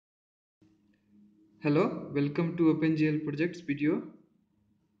Hello, welcome to OpenGL projects video.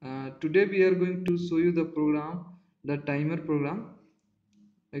 Today we are going to show you the program, the timer program.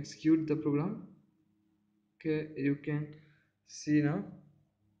 Execute the program. Okay, you can see now.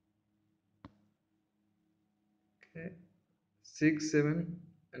 Okay, 6, 7,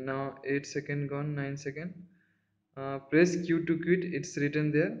 and now 8 second gone, 9 second. Press Q to quit. It's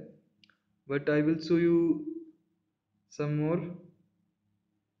written there, but I will show you some more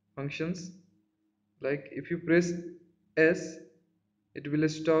functions. Like if you press S, it will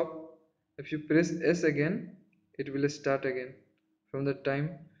stop. If you press S again, it will start again from the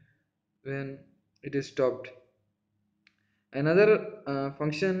time when it is stopped. Another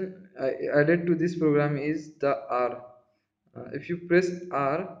function I added to this program is the R. If you press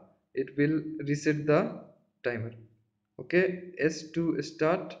R, it will reset the timer. Okay, S to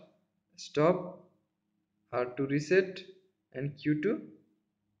start, stop, R to reset, and Q to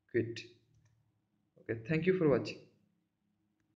quit. Okay, thank you for watching.